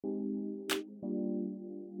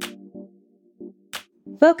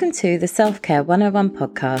Welcome to the Self-Care 101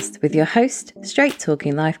 podcast with your host, straight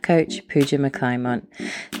talking life coach, Pooja McClymont.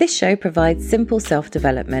 This show provides simple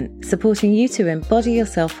self-development, supporting you to embody your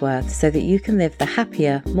self-worth so that you can live the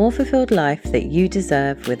happier, more fulfilled life that you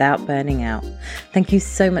deserve without burning out. Thank you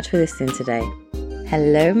so much for listening today.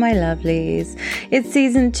 Hello, my lovelies. It's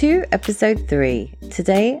season 2, episode 3.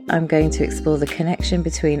 Today, I'm going to explore the connection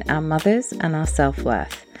between our mothers and our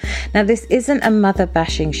self-worth. Now, this isn't a mother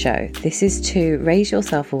bashing show. This is to raise your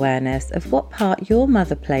self-awareness of what part your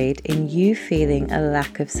mother played in you feeling a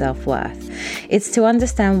lack of self-worth. It's to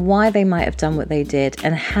understand why they might have done what they did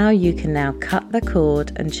and how you can now cut the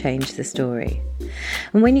cord and change the story.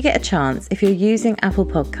 And when you get a chance, if you're using Apple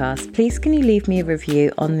Podcasts, please can you leave me a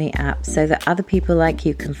review on the app so that other people like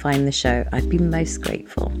you can find the show? I'd be most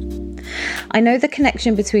grateful. I know the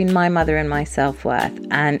connection between my mother and my self-worth,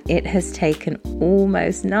 and it has taken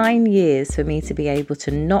almost 9 years for me to be able to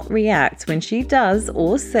not react when she does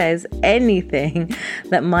or says anything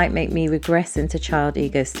that might make me regress into child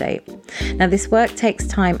ego state. Now, this work takes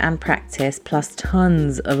time and practice, plus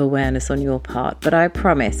tons of awareness on your part, but I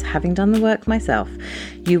promise, having done the work myself,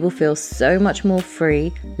 you will feel so much more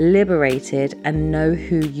free, liberated, and know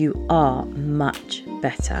who you are much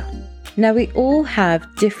better. Now, we all have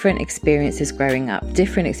different experiences growing up,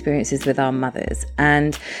 different experiences with our mothers.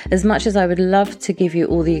 And as much as I would love to give you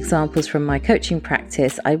all the examples from my coaching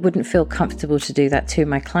practice, I wouldn't feel comfortable to do that to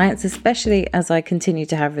my clients, especially as I continue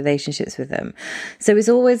to have relationships with them. So it's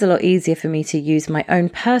always a lot easier for me to use my own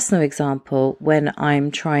personal example when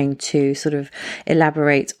I'm trying to sort of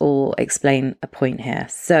elaborate or explain a point here.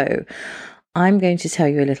 So I'm going to tell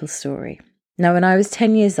you a little story. Now, when I was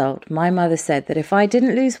 10 years old, my mother said that if I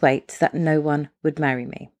didn't lose weight, that no one would marry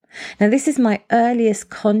me. Now, this is my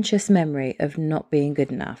earliest conscious memory of not being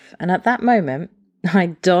good enough. And at that moment,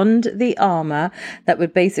 I donned the armor that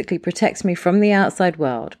would basically protect me from the outside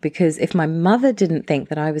world, because if my mother didn't think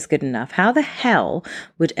that I was good enough, how the hell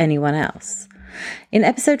would anyone else? In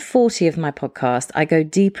episode 40 of my podcast, I go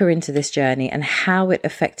deeper into this journey and how it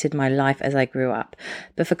affected my life as I grew up.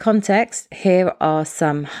 But for context, here are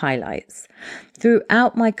some highlights.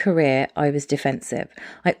 Throughout my career, I was defensive.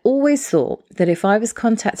 I always thought that if I was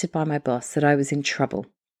contacted by my boss, that I was in trouble.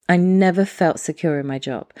 I never felt secure in my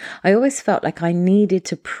job. I always felt like I needed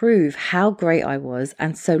to prove how great I was,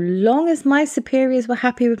 and so long as my superiors were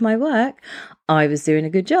happy with my work, I was doing a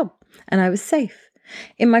good job and I was safe.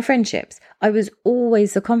 In my friendships, I was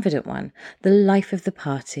always the confident one, the life of the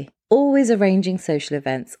party, always arranging social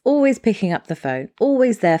events, always picking up the phone,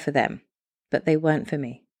 always there for them. But they weren't for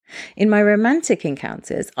me. In my romantic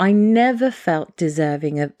encounters, I never felt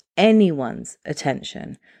deserving of anyone's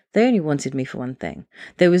attention. They only wanted me for one thing.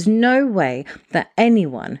 There was no way that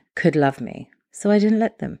anyone could love me, so I didn't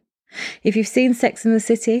let them. If you've seen Sex and the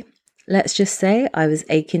City, let's just say I was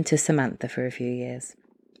akin to Samantha for a few years.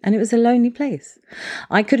 And it was a lonely place.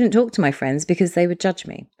 I couldn't talk to my friends because they would judge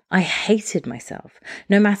me. I hated myself.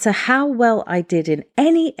 No matter how well I did in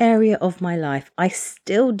any area of my life, I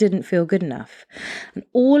still didn't feel good enough. And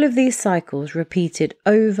all of these cycles repeated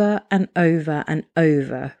over and over and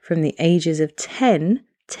over from the ages of 10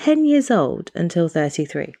 years old until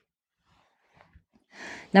 33.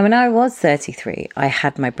 Now, when I was 33, I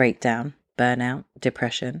had my breakdown. Burnout,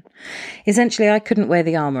 depression. Essentially, I couldn't wear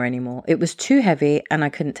the armor anymore. It was too heavy and I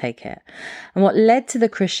couldn't take it. And what led to the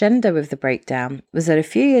crescendo of the breakdown was that a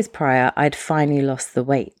few years prior, I'd finally lost the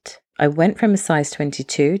weight. I went from a size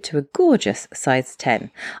 22 to a gorgeous size 10.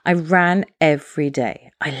 I ran every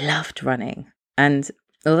day. I loved running. And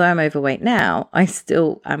although I'm overweight now, I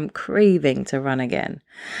still am craving to run again.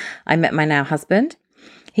 I met my now husband.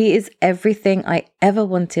 He is everything I ever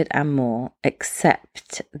wanted and more,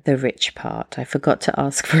 except the rich part. I forgot to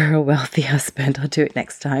ask for a wealthy husband. I'll do it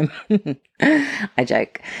next time. I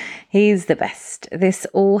joke. He's the best. This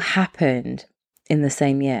all happened in the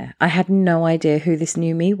same year. I had no idea who this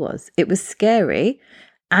new me was. It was scary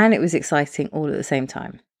and it was exciting all at the same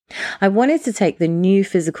time. I wanted to take the new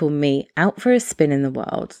physical me out for a spin in the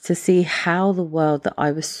world to see how the world that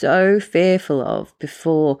I was so fearful of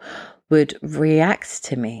before would react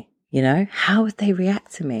to me. How would they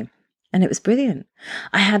react to me? And it was brilliant.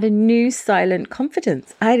 I had a new silent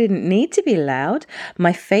confidence. I didn't need to be loud.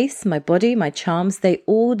 My face, my body, my charms, they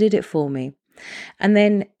all did it for me. And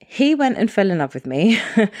then he went and fell in love with me,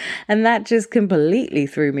 and that just completely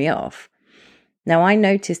threw me off. Now, I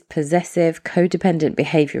noticed possessive, codependent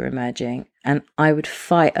behavior emerging, and I would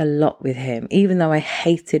fight a lot with him, even though I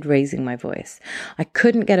hated raising my voice. I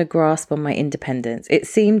couldn't get a grasp on my independence. It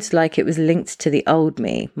seemed like it was linked to the old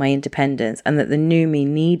me, my independence, and that the new me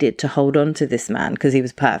needed to hold on to this man because he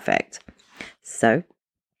was perfect. So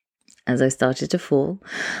As I started to fall,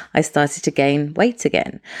 I started to gain weight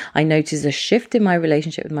again. I noticed a shift in my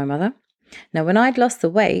relationship with my mother. Now, when I'd lost the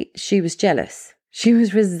weight, she was jealous. She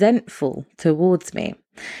was resentful towards me.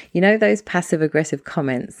 You know those passive-aggressive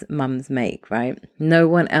comments mums make, right? No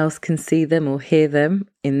one else can see them or hear them.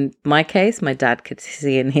 In my case, my dad could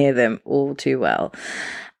see and hear them all too well.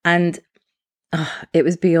 And it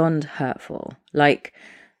was beyond hurtful.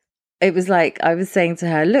 It was like I was saying to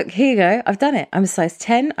her, look, here you go. I've done it. I'm a size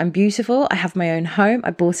 10. I'm beautiful. I have my own home. I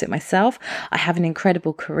bought it myself. I have an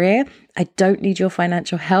incredible career. I don't need your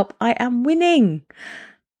financial help. I am winning.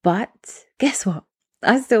 But guess what?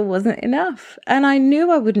 I still wasn't enough. And I knew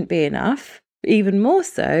I wouldn't be enough, even more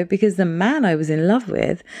so because the man I was in love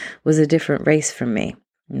with was a different race from me.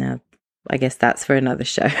 Now, I guess that's for another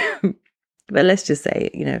show. But let's just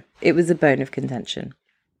say, it was a bone of contention.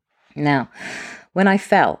 Now, when I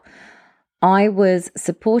fell, I was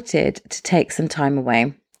supported to take some time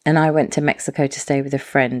away, and I went to Mexico to stay with a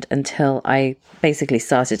friend until I basically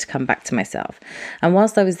started to come back to myself. And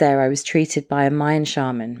whilst I was there, I was treated by a Mayan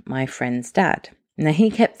shaman, my friend's dad. Now, he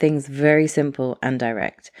kept things very simple and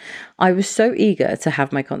direct. I was so eager to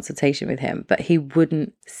have my consultation with him, but he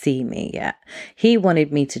wouldn't see me yet. He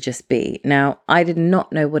wanted me to just be. Now, I did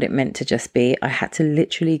not know what it meant to just be. I had to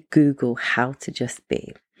literally Google how to just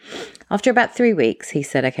be. After about 3 weeks, he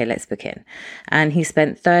said, okay, let's book in. And he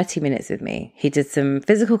spent 30 minutes with me. He did some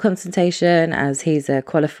physical consultation as he's a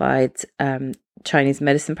qualified Chinese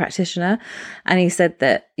medicine practitioner. And he said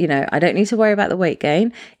that, I don't need to worry about the weight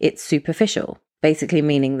gain. It's superficial, basically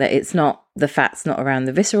meaning that the fat's not around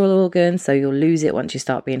the visceral organ. So you'll lose it once you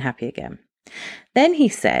start being happy again. Then he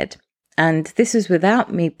said, and this was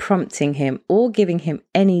without me prompting him or giving him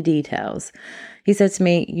any details. He said to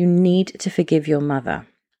me, you need to forgive your mother.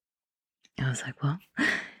 I was like, what?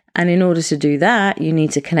 And in order to do that, you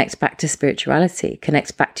need to connect back to spirituality,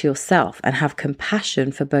 connect back to yourself and have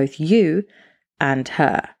compassion for both you and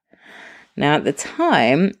her. Now, at the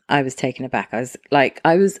time, I was taken aback.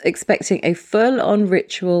 I was expecting a full-on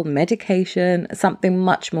ritual, medication, something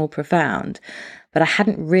much more profound. But I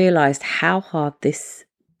hadn't realized how hard this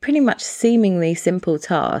pretty much seemingly simple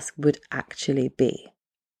task would actually be.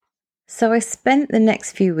 So I spent the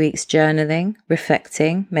next few weeks journaling,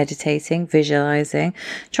 reflecting, meditating, visualizing,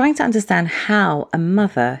 trying to understand how a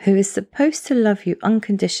mother who is supposed to love you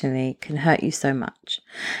unconditionally can hurt you so much.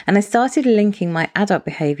 And I started linking my adult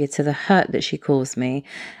behavior to the hurt that she caused me.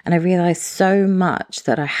 And I realized so much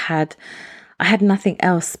that I had nothing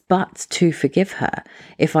else but to forgive her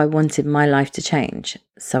if I wanted my life to change.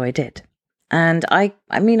 So I did. And I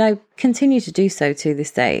continue to do so to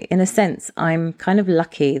this day. In a sense, I'm kind of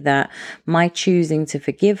lucky that my choosing to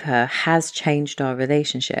forgive her has changed our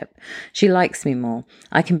relationship. She likes me more.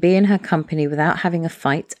 I can be in her company without having a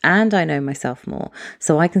fight, and I know myself more.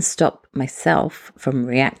 So I can stop myself from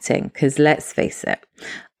reacting, because let's face it,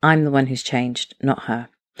 I'm the one who's changed, not her.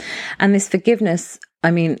 And this forgiveness,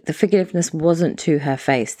 the forgiveness wasn't to her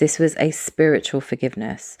face. This was a spiritual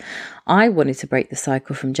forgiveness. I wanted to break the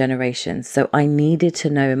cycle from generations, so I needed to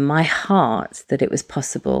know in my heart that it was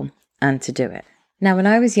possible and to do it. Now, when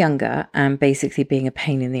I was younger and basically being a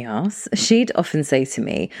pain in the ass, she'd often say to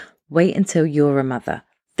me, wait until you're a mother,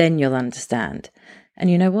 then you'll understand. And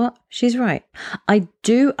you know what? She's right. I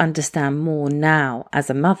do understand more now as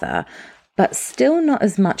a mother, but still not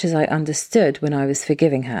as much as I understood when I was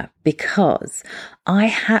forgiving her, because I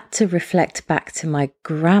had to reflect back to my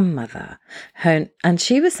grandmother, and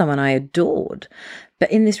she was someone I adored.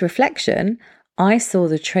 But in this reflection, I saw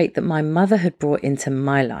the trait that my mother had brought into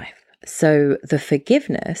my life. So the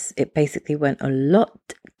forgiveness, it basically went a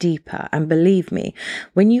lot deeper. And believe me,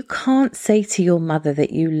 when you can't say to your mother that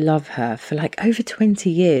you love her for over 20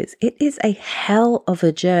 years, it is a hell of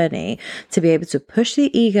a journey to be able to push the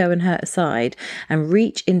ego and hurt aside and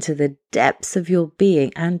reach into the depths of your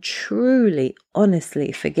being and truly,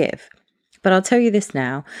 honestly forgive. But I'll tell you this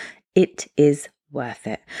now, it is worth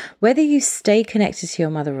it. Whether you stay connected to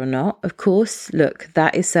your mother or not, of course, look,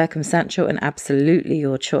 that is circumstantial and absolutely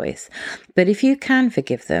your choice. But if you can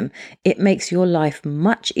forgive them, it makes your life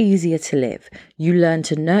much easier to live. You learn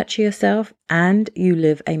to nurture yourself and you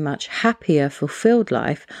live a much happier, fulfilled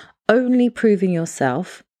life, only proving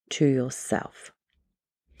yourself to yourself.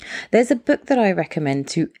 There's a book that I recommend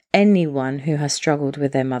to anyone who has struggled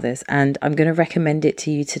with their mothers, and I'm going to recommend it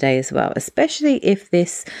to you today as well, especially if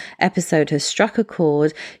this episode has struck a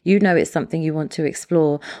chord, it's something you want to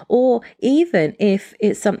explore, or even if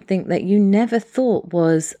it's something that you never thought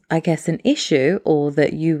was, an issue, or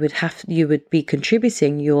that you would be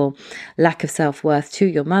contributing your lack of self-worth to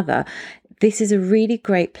your mother. this is a really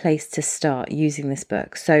great place to start using this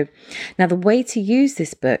book. So now the way to use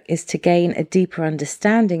this book is to gain a deeper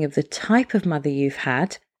understanding of the type of mother you've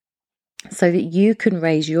had, so that you can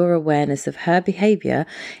raise your awareness of her behavior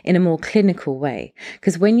in a more clinical way.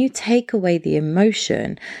 Because when you take away the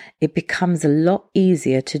emotion, it becomes a lot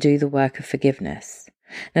easier to do the work of forgiveness.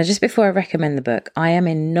 Now, just before I recommend the book, I am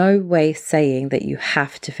in no way saying that you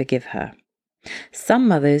have to forgive her. Some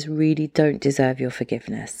mothers really don't deserve your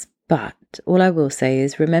forgiveness. But all I will say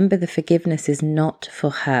is, remember, the forgiveness is not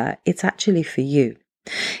for her. It's actually for you.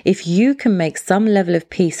 If you can make some level of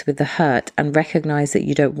peace with the hurt and recognize that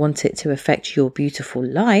you don't want it to affect your beautiful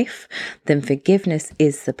life, then forgiveness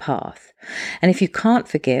is the path. And if you can't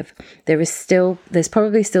forgive, there's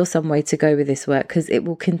probably still some way to go with this work, because it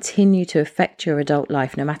will continue to affect your adult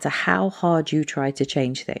life no matter how hard you try to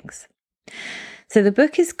change things. So the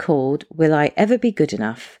book is called Will I Ever Be Good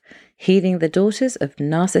Enough? Healing the Daughters of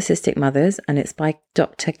Narcissistic Mothers, and it's by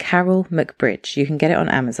Dr. Carol McBridge. You can get it on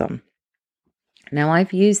Amazon. Now,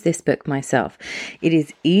 I've used this book myself. It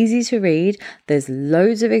is easy to read, there's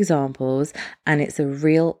loads of examples, and it's a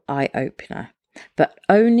real eye-opener. But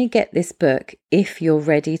only get this book if you're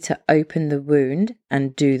ready to open the wound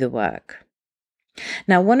and do the work.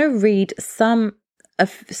 Now, I want to read a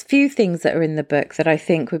few things that are in the book that I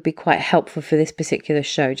think would be quite helpful for this particular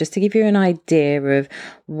show, just to give you an idea of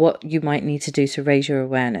what you might need to do to raise your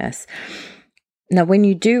awareness. Now, when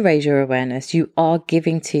you do raise your awareness, you are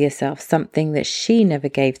giving to yourself something that she never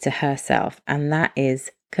gave to herself, and that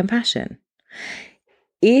is compassion.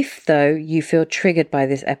 If, though, you feel triggered by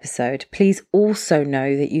this episode, please also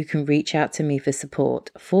know that you can reach out to me for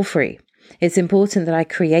support for free. It's important that I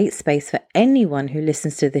create space for anyone who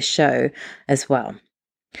listens to this show as well.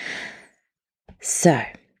 So,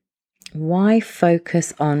 why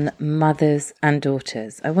focus on mothers and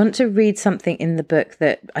daughters? I want to read something in the book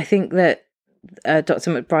that I think that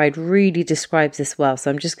Dr. McBride really describes this well.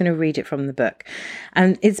 So I'm just going to read it from the book.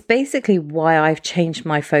 And it's basically why I've changed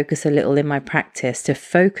my focus a little in my practice to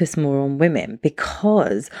focus more on women,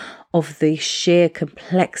 because of the sheer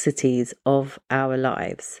complexities of our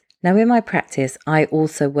lives. Now, in my practice, I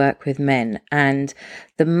also work with men, and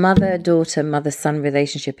the mother-daughter, mother-son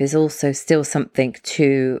relationship is also still something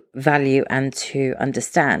to value and to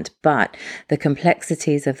understand. But the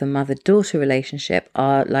complexities of the mother-daughter relationship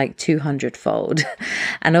are like 200-fold.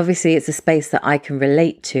 And obviously, it's a space that I can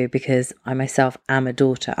relate to because I myself am a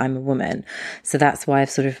daughter, I'm a woman. So that's why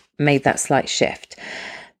I've sort of made that slight shift.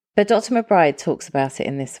 But Dr. McBride talks about it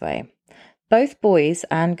in this way. Both boys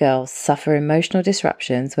and girls suffer emotional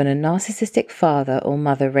disruptions when a narcissistic father or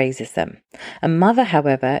mother raises them. A mother,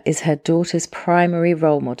 however, is her daughter's primary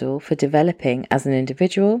role model for developing as an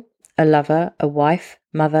individual, a lover, a wife,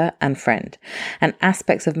 mother, and friend. And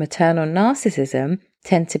aspects of maternal narcissism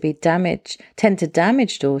tend to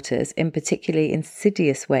damage daughters in particularly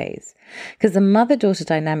insidious ways. Because the mother-daughter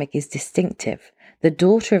dynamic is distinctive. The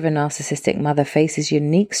daughter of a narcissistic mother faces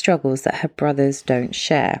unique struggles that her brothers don't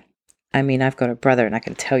share. I mean, I've got a brother and I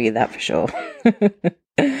can tell you that for sure.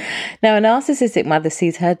 Now, a narcissistic mother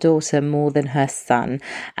sees her daughter more than her son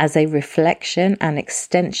as a reflection and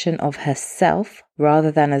extension of herself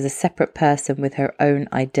rather than as a separate person with her own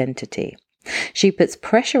identity. She puts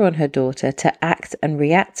pressure on her daughter to act and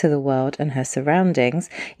react to the world and her surroundings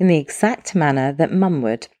in the exact manner that mum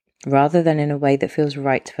would, rather than in a way that feels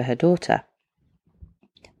right for her daughter.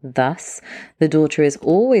 Thus, the daughter is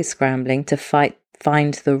always scrambling to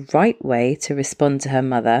find the right way to respond to her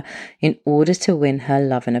mother in order to win her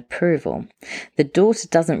love and approval. The daughter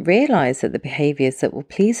doesn't realize that the behaviors that will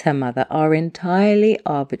please her mother are entirely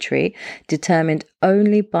arbitrary, determined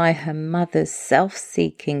only by her mother's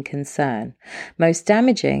self-seeking concern. Most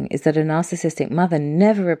damaging is that a narcissistic mother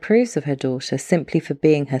never approves of her daughter simply for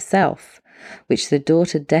being herself, which the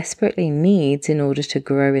daughter desperately needs in order to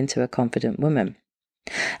grow into a confident woman.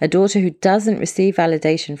 A daughter who doesn't receive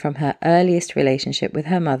validation from her earliest relationship with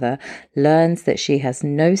her mother learns that she has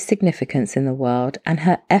no significance in the world and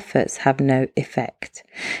her efforts have no effect.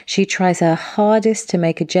 She tries her hardest to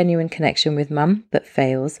make a genuine connection with mum, but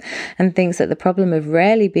fails, and thinks that the problem of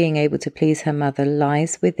rarely being able to please her mother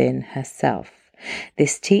lies within herself.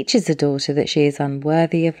 This teaches the daughter that she is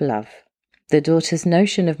unworthy of love. The daughter's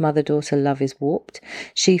notion of mother-daughter love is warped.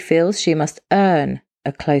 She feels she must earn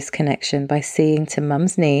a close connection by seeing to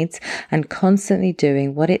mum's needs and constantly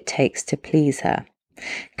doing what it takes to please her.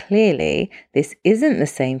 Clearly, this isn't the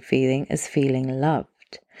same feeling as feeling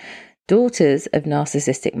loved. Daughters of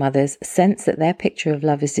narcissistic mothers sense that their picture of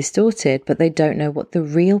love is distorted, but they don't know what the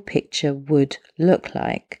real picture would look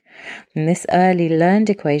like. And this early learned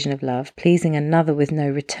equation of love, pleasing another with no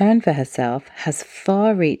return for herself, has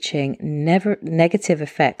far-reaching, negative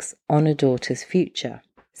effects on a daughter's future.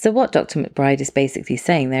 So what Dr. McBride is basically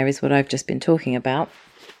saying there is what I've just been talking about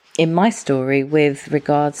in my story with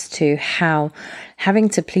regards to how having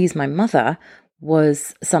to please my mother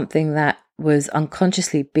was something that was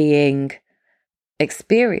unconsciously being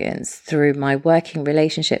experienced through my working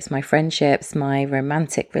relationships, my friendships, my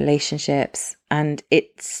romantic relationships, and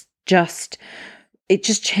it just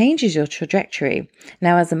changes your trajectory.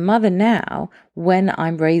 Now, as a mother now, when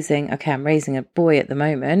I'm raising a boy at the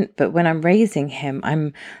moment, but when I'm raising him,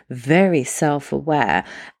 I'm very self-aware,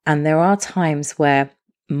 and there are times where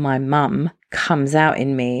my mum comes out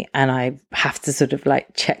in me and I have to sort of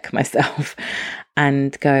like check myself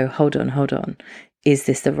and go, hold on, is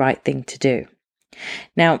this the right thing to do?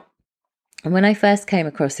 Now, when I first came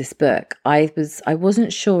across this book, I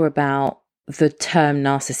wasn't sure about the term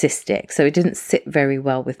narcissistic, so it didn't sit very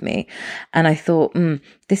well with me. And I thought,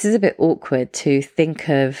 this is a bit awkward to think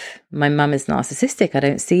of my mum as narcissistic. I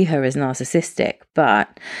don't see her as narcissistic,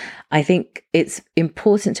 but I think it's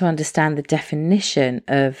important to understand the definition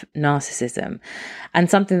of narcissism. And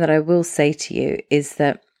something that I will say to you is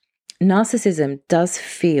that narcissism does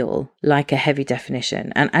feel like a heavy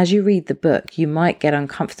definition. And as you read the book, you might get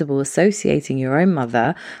uncomfortable associating your own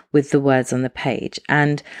mother with the words on the page.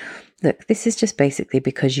 And look, this is just basically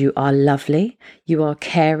because you are lovely, you are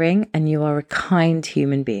caring, and you are a kind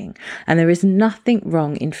human being. And there is nothing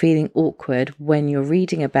wrong in feeling awkward when you're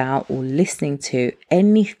reading about or listening to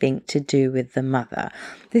anything to do with the mother.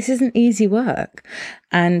 This isn't easy work.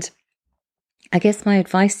 And I guess my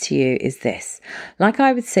advice to you is this. Like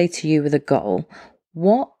I would say to you with a goal,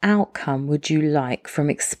 what outcome would you like from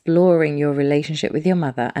exploring your relationship with your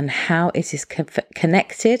mother and how it is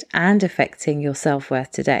connected and affecting your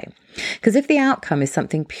self-worth today? Because if the outcome is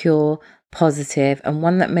something pure, positive, and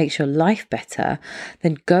one that makes your life better,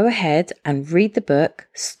 then go ahead and read the book,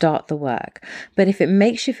 start the work. But if it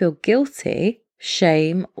makes you feel guilty,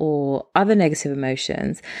 shame, or other negative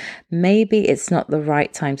emotions, maybe it's not the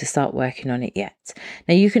right time to start working on it yet.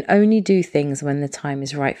 Now, you can only do things when the time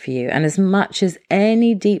is right for you. And as much as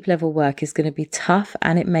any deep level work is going to be tough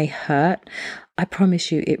and it may hurt, I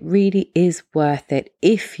promise you it really is worth it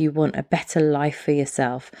if you want a better life for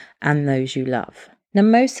yourself and those you love. Now,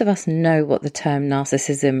 most of us know what the term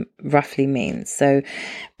narcissism roughly means,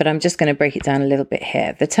 but I'm just going to break it down a little bit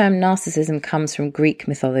here. The term narcissism comes from Greek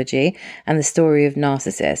mythology and the story of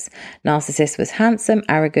Narcissus. Narcissus was handsome,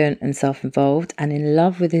 arrogant, and self-involved, and in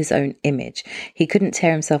love with his own image. He couldn't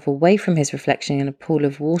tear himself away from his reflection in a pool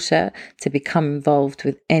of water to become involved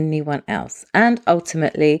with anyone else. And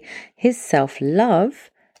ultimately, his self-love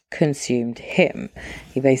consumed him.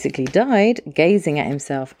 He basically died gazing at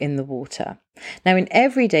himself in the water. Now, in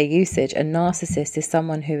everyday usage, a narcissist is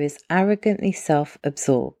someone who is arrogantly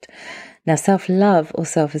self-absorbed. Now, self-love or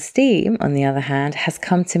self-esteem, on the other hand, has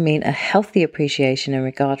come to mean a healthy appreciation and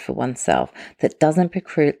regard for oneself that doesn't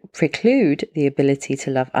preclude the ability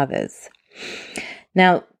to love others.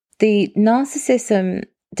 Now, the narcissism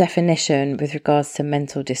definition with regards to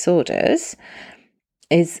mental disorders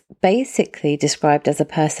is basically described as a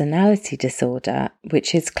personality disorder,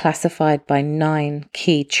 which is classified by 9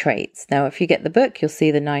 key traits. Now, if you get the book, you'll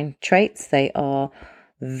see the 9 traits. They are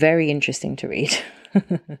very interesting to read.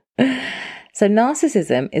 So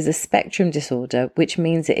narcissism is a spectrum disorder, which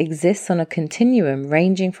means it exists on a continuum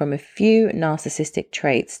ranging from a few narcissistic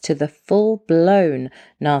traits to the full-blown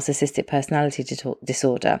narcissistic personality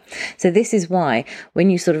disorder. So this is why when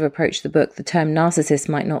you sort of approach the book, the term narcissist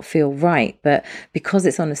might not feel right, but because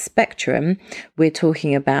it's on a spectrum, we're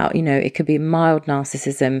talking about, it could be mild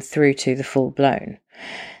narcissism through to the full-blown.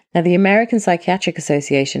 Now, the American Psychiatric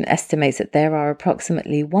Association estimates that there are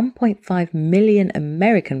approximately 1.5 million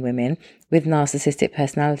American women with narcissistic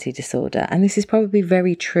personality disorder, and this is probably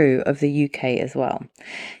very true of the UK as well.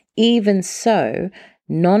 Even so,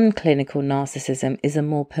 non-clinical narcissism is a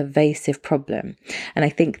more pervasive problem, and I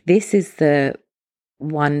think this is the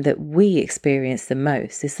one that we experience the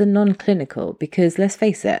most. It's the non-clinical, because let's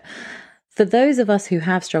face it, for those of us who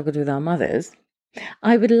have struggled with our mothers,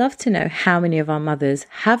 I would love to know how many of our mothers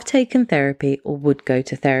have taken therapy or would go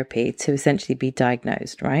to therapy to essentially be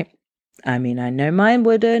diagnosed, right? I mean, I know mine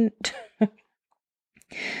wouldn't.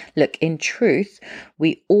 Look, in truth,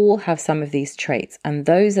 we all have some of these traits, and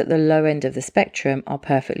those at the low end of the spectrum are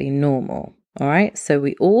perfectly normal. All right. So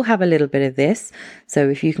we all have a little bit of this. So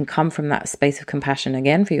if you can come from that space of compassion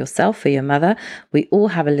again for yourself, for your mother, we all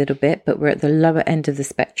have a little bit, but we're at the lower end of the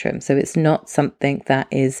spectrum. So it's not something that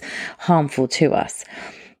is harmful to us.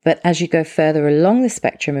 But as you go further along the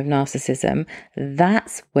spectrum of narcissism,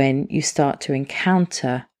 that's when you start to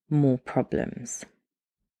encounter more problems.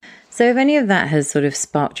 So if any of that has sort of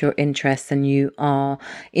sparked your interest and you are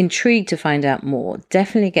intrigued to find out more,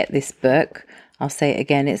 definitely get this book. I'll say it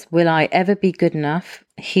again, it's Will I Ever Be Good Enough?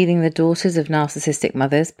 Healing the Daughters of Narcissistic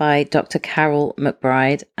Mothers by Dr. Carol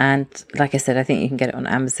McBride. And like I said, I think you can get it on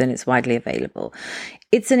Amazon. It's widely available.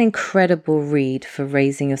 It's an incredible read for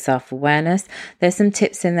raising your self-awareness. There's some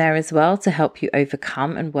tips in there as well to help you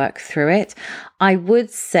overcome and work through it. I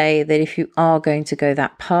would say that if you are going to go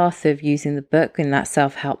that path of using the book in that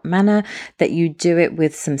self-help manner, that you do it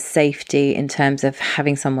with some safety in terms of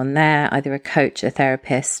having someone there, either a coach, a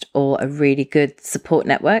therapist, or a really good support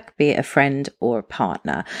network, be it a friend or a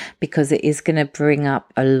partner, because it is going to bring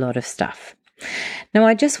up a lot of stuff. Now,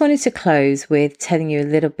 I just wanted to close with telling you a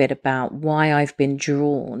little bit about why I've been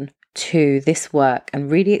drawn to this work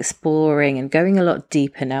and really exploring and going a lot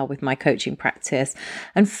deeper now with my coaching practice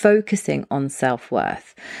and focusing on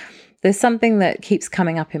self-worth. There's something that keeps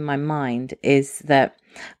coming up in my mind is that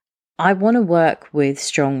I want to work with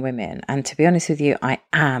strong women. And to be honest with you, I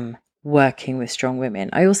am working with strong women.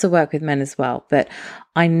 I also work with men as well, but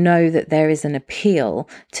I know that there is an appeal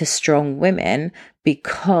to strong women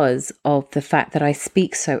because of the fact that I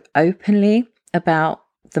speak so openly about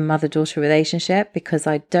the mother-daughter relationship, because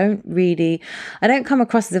I don't come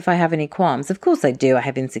across as if I have any qualms. Of course I do. I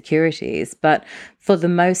have insecurities, but for the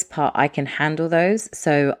most part, I can handle those.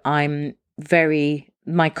 So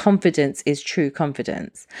my confidence is true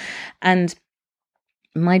confidence. And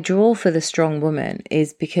my draw for the strong woman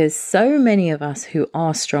is because so many of us who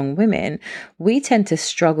are strong women, we tend to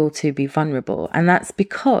struggle to be vulnerable. And that's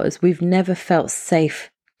because we've never felt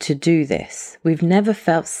safe to do this. We've never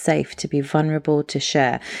felt safe to be vulnerable, to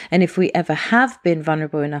share. And if we ever have been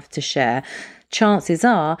vulnerable enough to share, chances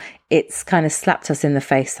are it's kind of slapped us in the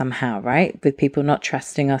face somehow, right? With people not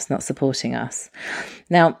trusting us, not supporting us.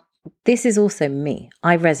 Now, this is also me.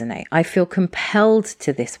 I resonate. I feel compelled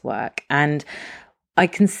to this work, and I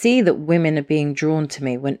can see that women are being drawn to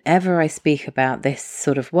me whenever I speak about this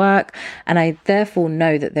sort of work. And I therefore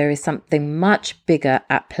know that there is something much bigger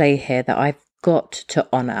at play here that I've got to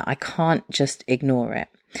honor. I can't just ignore it.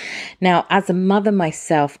 Now, as a mother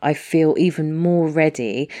myself, I feel even more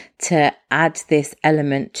ready to add this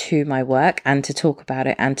element to my work and to talk about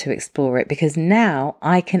it and to explore it, because now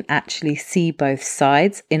I can actually see both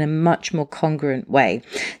sides in a much more congruent way.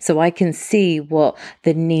 So I can see what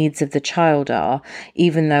the needs of the child are,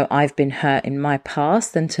 even though I've been hurt in my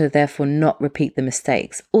past, and to therefore not repeat the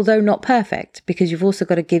mistakes, although not perfect, because you've also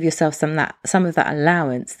got to give yourself some of that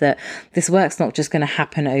allowance that this work's not just going to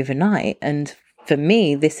happen overnight. And for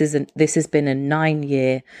me, this has been a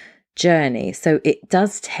 9-year journey. So it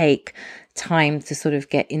does take time to sort of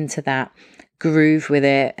get into that groove with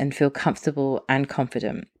it and feel comfortable and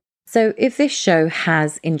confident. So if this show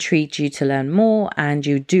has intrigued you to learn more and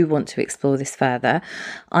you do want to explore this further,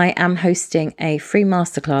 I am hosting a free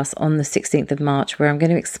masterclass on the 16th of March where I'm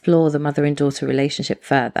going to explore the mother and daughter relationship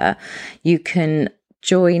further. You can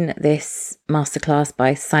join this masterclass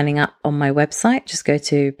by signing up on my website. Just go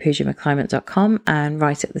to poojamcclimate.com, and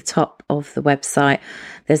right at the top of the website,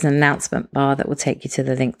 there's an announcement bar that will take you to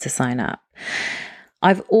the link to sign up.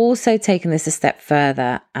 I've also taken this a step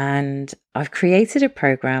further, and I've created a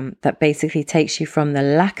program that basically takes you from the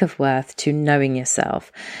lack of worth to knowing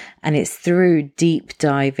yourself. And it's through deep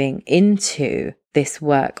diving into this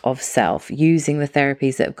work of self, using the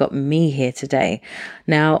therapies that have got me here today.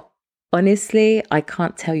 Now, honestly, I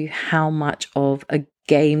can't tell you how much of a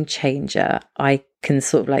game changer I can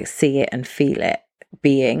sort of like see it and feel it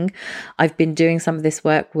being. I've been doing some of this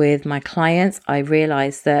work with my clients. I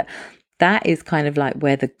realized that is kind of like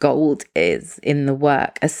where the gold is in the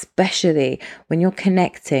work, especially when you're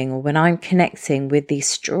connecting, or when I'm connecting with these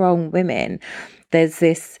strong women. There's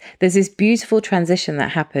this beautiful transition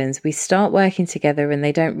that happens. We start working together and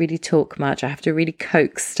they don't really talk much. I have to really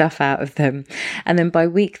coax stuff out of them. And then by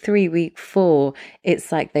week 3, week 4,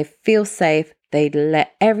 it's like they feel safe. They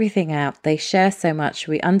let everything out. They share so much.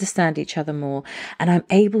 We understand each other more. And I'm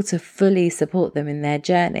able to fully support them in their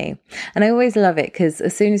journey. And I always love it because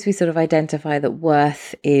as soon as we sort of identify that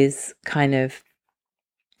worth is kind of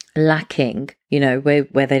lacking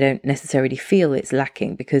where they don't necessarily feel it's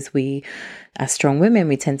lacking, because we, as strong women,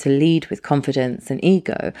 we tend to lead with confidence and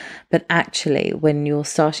ego. But actually, when you're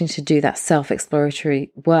starting to do that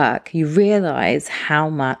self-exploratory work, you realize how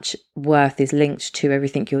much worth is linked to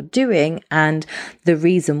everything you're doing, and the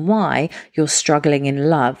reason why you're struggling in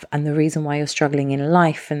love, and the reason why you're struggling in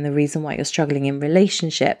life, and the reason why you're struggling in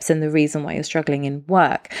relationships, and the reason why you're struggling in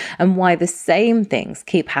work, and why the same things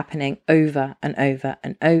keep happening over and over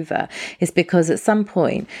and over, is because at some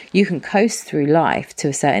point you can coast through life to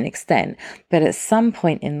a certain extent, but at some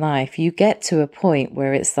point in life you get to a point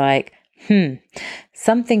where it's like,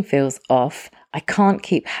 something feels off. I can't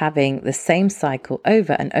keep having the same cycle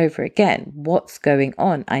over and over again. What's going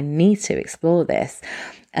on? I need to explore this.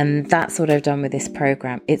 And that's what I've done with this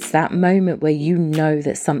program. It's that moment where you know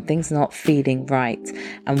that something's not feeling right.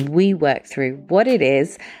 And we work through what it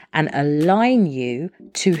is and align you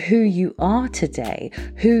to who you are today,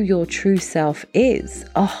 who your true self is.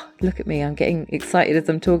 Oh, look at me. I'm getting excited as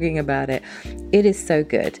I'm talking about it. It is so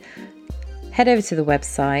good. Head over to the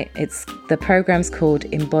website. The program's called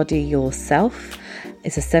Embody Yourself.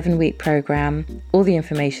 It's a 7-week program. All the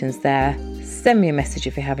information's there. Send me a message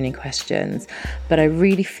if you have any questions. But I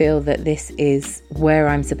really feel that this is where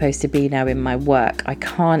I'm supposed to be now in my work. I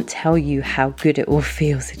can't tell you how good it all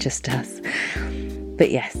feels. It just does.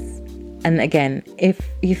 But yes. And again, if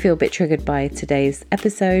you feel a bit triggered by today's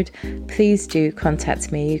episode, please do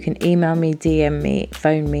contact me. You can email me, DM me,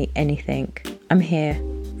 phone me, anything. I'm here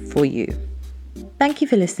for you. Thank you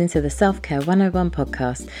for listening to the Self-Care 101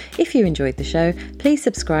 podcast. If you enjoyed the show, please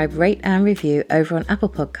subscribe, rate and review over on Apple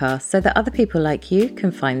Podcasts so that other people like you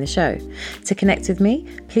can find the show. To connect with me,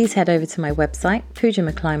 please head over to my website,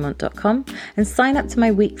 PoojaMcClymont.com, and sign up to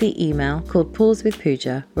my weekly email called Pause with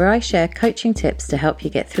Pooja, where I share coaching tips to help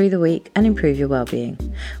you get through the week and improve your well-being.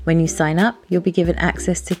 When you sign up, you'll be given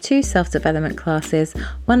access to 2 self-development classes,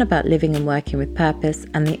 one about living and working with purpose,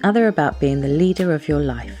 and the other about being the leader of your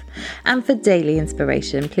life. And for daily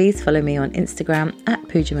inspiration, please follow me on Instagram at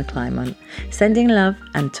Pooja McClymont. Sending love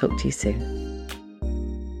and talk to you soon.